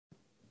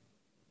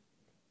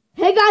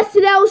Hey guys,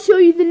 today I'll show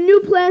you the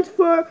new plant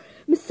for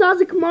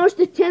Mesozoic March,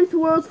 the 10th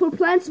world for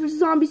Plants vs.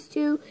 Zombies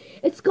 2.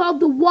 It's called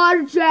the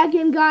Water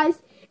Dragon,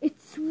 guys.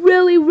 It's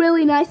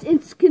really nice.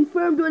 It's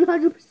confirmed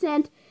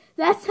 100%.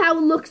 That's how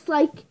it looks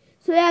like.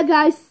 So yeah,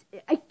 guys,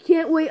 I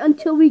can't wait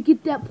until we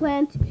get that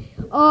plant.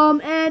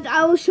 And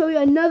I will show you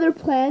another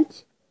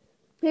plant.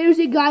 Here's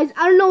it, guys.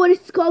 I don't know what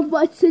it's called,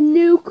 but it's a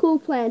new cool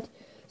plant.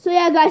 So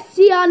yeah, guys,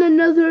 see you on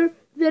another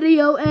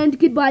video, and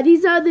goodbye.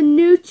 These are the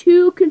new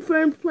 2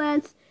 confirmed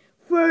plants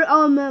for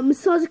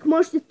Mesozoic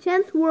March, the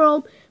 10th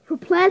world for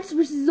Plants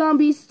vs.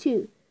 Zombies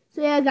 2.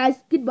 So yeah,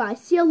 guys, goodbye.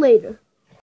 See you later.